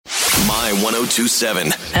My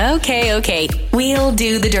 1027. Okay. We'll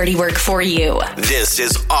do the dirty work for you. This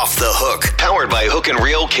is Off the Hook, powered by Hook and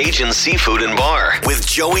Reel Cajun Seafood and Bar with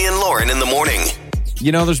Joey and Lauren in the morning.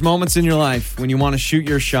 You know, there's moments in your life when you want to shoot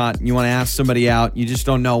your shot, you want to ask somebody out, you just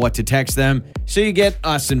don't know what to text them, so you get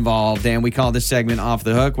us involved, and we call this segment Off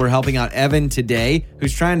the Hook. We're helping out Evan today,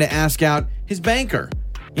 who's trying to ask out his banker.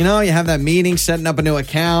 You know, you have that meeting, setting up a new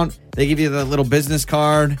account, they give you the little business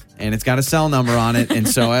card, and it's got a cell number on it, and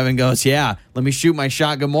so Evan goes, yeah, let me shoot my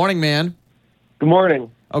shot. Good morning, man. Good morning.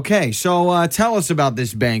 Okay, so tell us about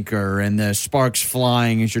this banker and the sparks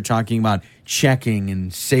flying as you're talking about checking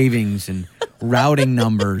and savings and routing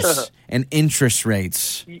numbers and interest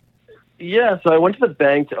rates. Yeah, so I went to the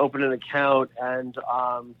bank to open an account, and,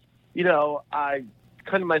 I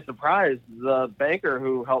kind of my surprise, the banker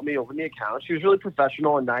who helped me open the account, she was really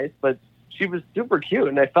professional and nice, but she was super cute,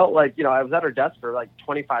 and I felt like, I was at her desk for like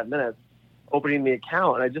 25 minutes opening the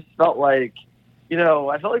account, and I just felt like,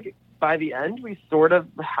 by the end, we sort of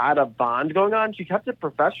had a bond going on. She kept it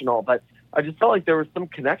professional, but I just felt like there was some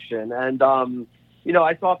connection. And,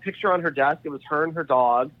 I saw a picture on her desk. It was her and her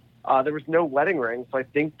dog. There was no wedding ring, so I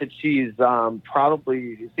think that she's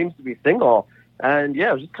probably seems to be single. And, yeah,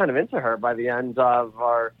 I was just kind of into her by the end of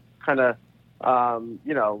our kind of,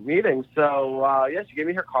 meeting. So, she gave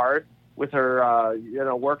me her card with her,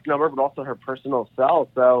 work number, but also her personal cell.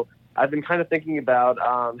 So I've been kind of thinking about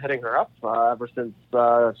hitting her up ever since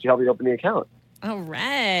she helped me open the account. All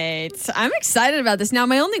right. I'm excited about this. Now,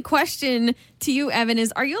 my only question to you, Evan,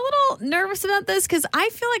 is are you a little nervous about this? Because I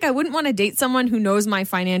feel like I wouldn't want to date someone who knows my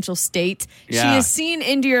financial state. Yeah. She has seen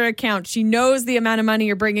into your account. She knows the amount of money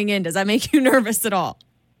you're bringing in. Does that make you nervous at all?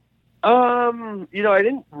 I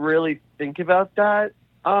didn't really think about that.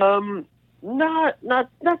 Not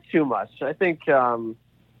too much. I think, I'm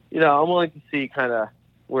willing to see kind of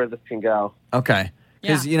where this can go. Okay.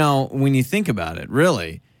 Because, when you think about it,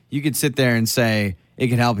 really, you could sit there and say it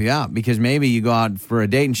could help you out because maybe you go out for a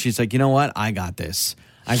date and she's like, you know what? I got this.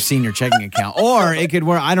 I've seen your checking account. Or it could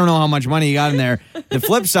work. I don't know how much money you got in there. The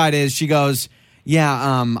flip side is she goes,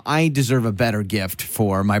 yeah, I deserve a better gift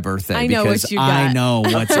for my birthday I know because what you got. I know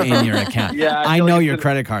what's in your account. Yeah, I know like your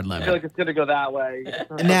credit card limit. I feel like it's going to go that way.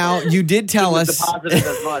 Now, you did tell us deposited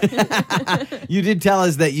as much. you did tell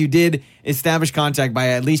us that you did establish contact by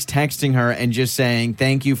at least texting her and just saying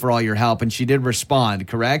thank you for all your help, and she did respond,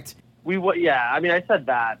 correct? I said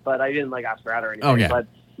that, but I didn't ask her out or anything. Okay. But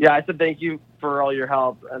yeah, I said thank you for all your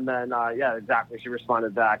help, and then exactly. She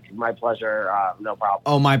responded back, my pleasure, no problem.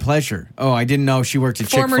 Oh, my pleasure. Oh, I didn't know she worked at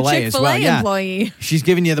Former Chick-fil-A as well. Yeah, employee. she's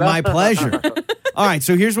giving you the my pleasure. All right,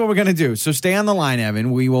 so here's what we're going to do. So stay on the line,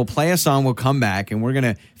 Evan. We will play a song. We'll come back, and we're going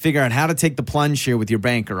to figure out how to take the plunge here with your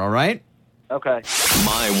banker, all right? Okay.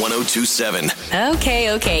 My 1027.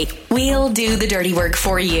 Okay. We'll do the dirty work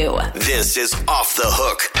for you. This is Off the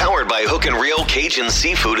Hook, powered by Hook and Reel Cajun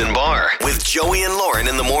Seafood and Bar with Joey and Lauren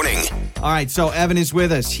in the morning. All right, so Evan is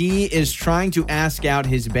with us. He is trying to ask out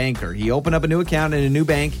his banker. He opened up a new account in a new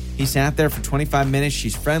bank. He sat there for 25 minutes.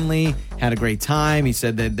 She's friendly, had a great time. He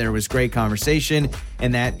said that there was great conversation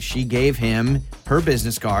and that she gave him her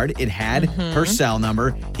business card. It had her cell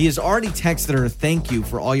number. He has already texted her, thank you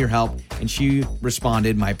for all your help, and she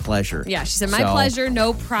responded, my pleasure. Yeah, she said, my pleasure,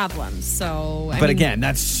 no problem. So, Again,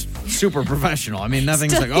 that's super professional. I mean,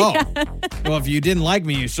 nothing's well, if you didn't like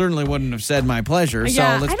me, you certainly wouldn't have said my pleasure.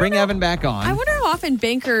 Yeah, so let's bring Evan back on. I wonder how often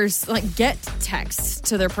bankers get texts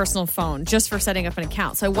to their personal phone just for setting up an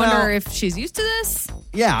account. So I wonder if she's used to this.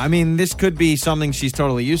 Yeah, I mean, this could be something she's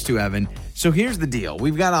totally used to, Evan. So here's the deal.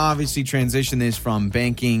 We've got to obviously transition this from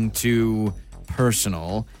banking to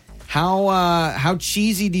personal. How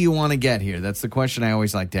cheesy do you want to get here? That's the question I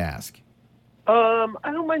always like to ask.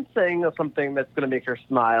 I don't mind saying something that's going to make her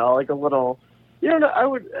smile, like a little.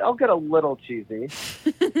 I'll get a little cheesy.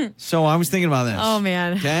 So I was thinking about this. Oh,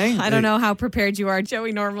 man. Okay? I don't know how prepared you are.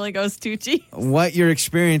 Joey normally goes too cheesy. What you're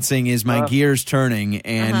experiencing is my gears turning,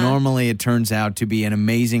 and normally it turns out to be an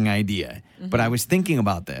amazing idea. But I was thinking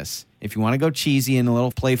about this. If you want to go cheesy and a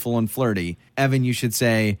little playful and flirty, Evan, you should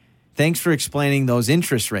say, thanks for explaining those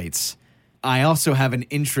interest rates. I also have an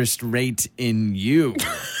interest rate in you.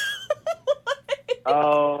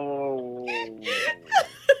 Oh.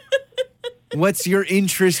 What's your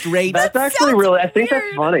interest rate? That's actually really, I think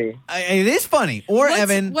that's funny. It is funny. Or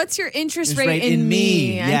Evan. What's your interest rate in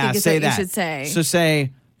me? Yeah, I think is say what that. you should say. So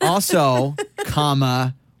say, also,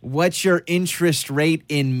 comma, What's your interest rate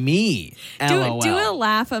in me? LOL. Do a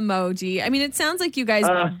laugh emoji. I mean, it sounds like you guys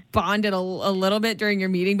bonded a little bit during your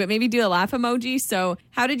meeting, but maybe do a laugh emoji. So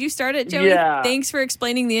how did you start it, Joey? Yeah. Thanks for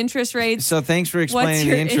explaining the interest rates. So thanks for What's explaining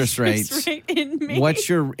your the interest rates. rate in me? What's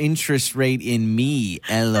your interest rate in me?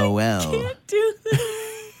 LOL. Can't do this.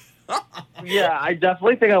 Yeah, I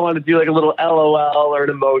definitely think I want to do like a little LOL or an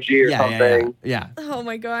emoji or something. Yeah. Oh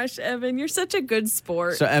my gosh, Evan, you're such a good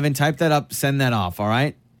sport. So Evan, type that up, send that off, all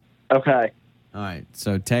right? Okay. All right.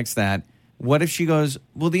 So text that. What if she goes,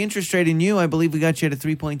 well, the interest rate in you, I believe we got you at a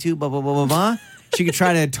 3.2, blah, blah, blah, blah, blah. She could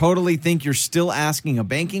try to totally think you're still asking a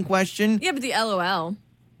banking question. Yeah, but the LOL.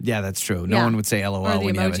 Yeah, that's true. No Yeah. one would say LOL Or the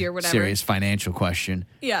when you have emoji a or whatever. serious financial question.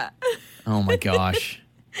 Yeah. Oh, my gosh.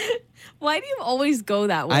 Why do you always go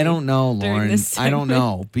that way? I don't know, during Lauren. this I don't segment?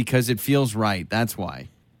 know because it feels right. That's why.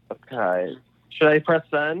 Okay. Should I press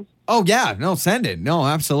send? Oh, yeah. No, send it. No,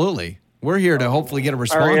 absolutely. We're here to hopefully get a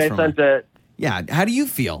response All right, I from sent her. it. Yeah. How do you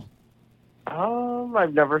feel?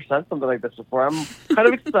 I've never sent something like this before. I'm kind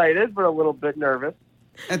of excited, but a little bit nervous.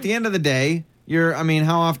 At the end of the day,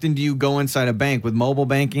 how often do you go inside a bank with mobile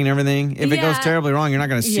banking and everything? If it goes Yeah. terribly wrong, you're not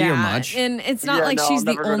going to see her much. And it's not Yeah, like no, she's I'll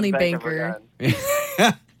the never go to only bank ever banker.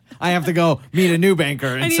 again. I have to go meet a new banker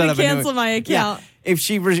I need instead to of a new. cancel my account. Yeah. If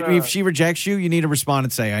she rejects you, you need to respond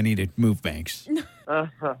and say, "I need to move banks."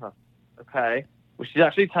 Okay. Well, she's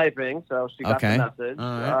actually typing, so she got Okay. the message.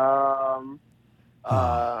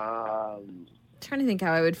 All Trying to think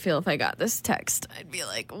how I would feel if I got this text. I'd be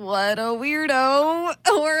like, what a weirdo.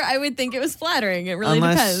 Or I would think it was flattering. It really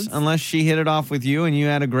depends. Unless she hit it off with you and you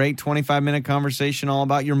had a great 25-minute conversation all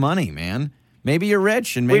about your money, man. Maybe you're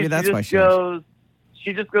rich and maybe that's why she goes.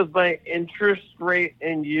 She just goes by interest rate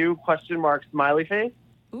in you ? Smiley face.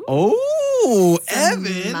 Oh, Evan.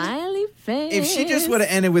 Smiley face. If she just would have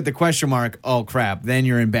ended with the question mark, oh crap, then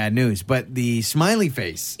you're in bad news. But the smiley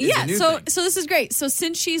face is a new thing. So this is great. So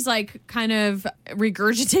since she's like kind of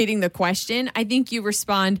regurgitating the question, I think you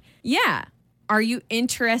respond, yeah. Are you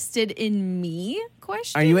interested in me?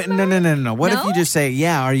 Question. Are you no. What if No? you just say,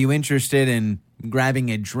 yeah, are you interested in grabbing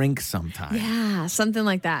a drink sometime? Yeah, something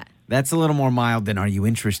like that. That's a little more mild than are you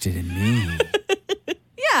interested in me?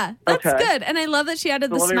 Yeah, that's Okay. good. And I love that she added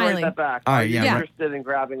So the let me smiley. write that back. All right, Are you yeah. interested in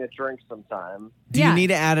grabbing a drink sometime? Do you need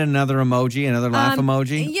to add another emoji, another laugh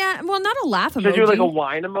emoji? Yeah, well, not a laugh Should emoji. I do like a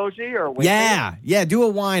wine emoji or a winking? Yeah, do a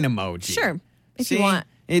wine emoji. Sure, if See? you want.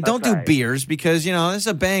 Don't do Okay. beers because, this is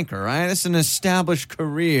a banker, right? It's an established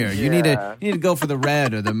career. You need to go for the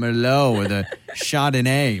red or the Merlot or the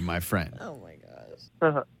Chardonnay, my friend. Oh my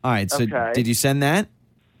gosh. All right, so Okay. did you send that?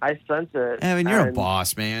 I sent it. Evan, you're a and-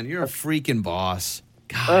 boss, man. You're a freaking boss.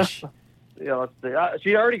 Gosh. Yeah, let's see.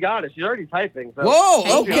 She already got it. She's already typing. So Whoa,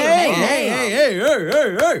 Hey, okay. hey,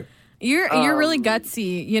 Hey. You're really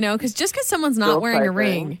gutsy, because just because someone's not Still wearing a typing.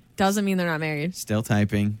 ring doesn't mean they're not married. Still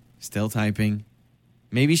typing.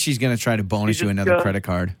 Maybe she's going to try to bonus She you just another goes- credit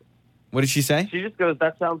card. What did she say? She just goes,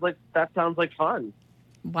 that sounds like fun.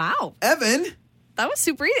 Wow. Evan. That was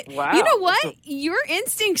super easy. Wow. You know what? Your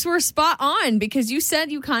instincts were spot on because you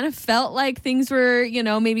said you kind of felt like things were,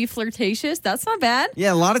 maybe flirtatious. That's not bad.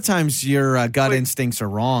 Yeah, a lot of times your gut instincts are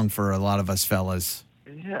wrong for a lot of us fellas.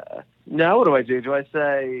 Yeah. Now what do I do? Do I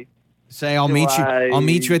say... Say I'll meet you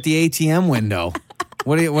at the ATM window.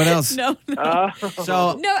 What else? No.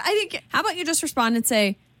 So No, I think, how about you just respond and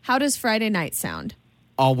say, how does Friday night sound?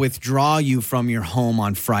 I'll withdraw you from your home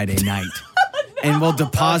on Friday night. And we'll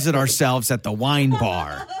deposit ourselves at the wine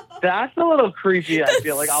bar. That's a little creepy, I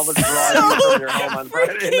feel like. I'll withdraw you from your home on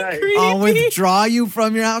Friday night. I'll withdraw you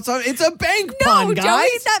from your house. It's a bank pun, No, guys.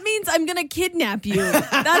 Joey, that means I'm going to kidnap you.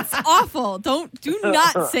 That's awful. Do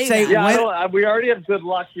not say Say that. Yeah, we already have good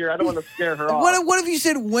luck here. I don't want to scare her off. What if you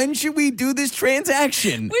said, when should we do this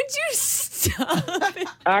transaction? Would you stop it?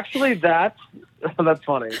 Actually, that's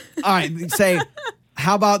funny. All right, say,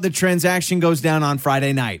 how about the transaction goes down on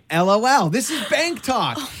Friday night? LOL. This is bank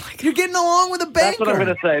talk. Oh my God. You're getting along with a banker. That's what I'm going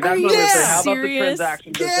to say. That's Are what I'm going to you say. How about the serious?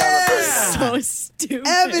 transaction goes down on Friday night? So stupid.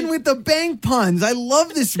 Evan with the bank puns. I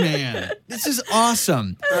love this man. This is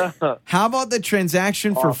awesome. How about the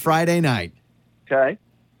transaction for Friday night? Okay.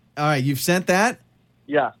 All right, you've sent that?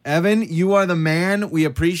 Yeah. Evan, you are the man. We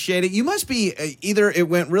appreciate it. You must be either it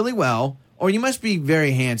went really well or you must be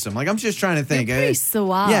very handsome. Like, I'm just trying to think. You're pretty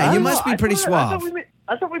suave. Yeah, you I must don't know. be pretty suave.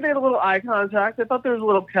 I thought we made a little eye contact. I thought there was a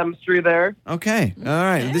little chemistry there. Okay. All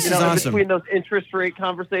right. This is In awesome. between those interest rate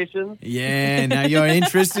conversations. Yeah, now your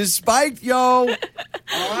interest is spiked, yo. All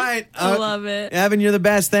right. I love it. Evan, you're the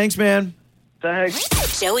best. Thanks, man.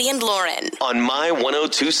 Thanks. Joey and Lauren. On My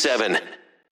 1027.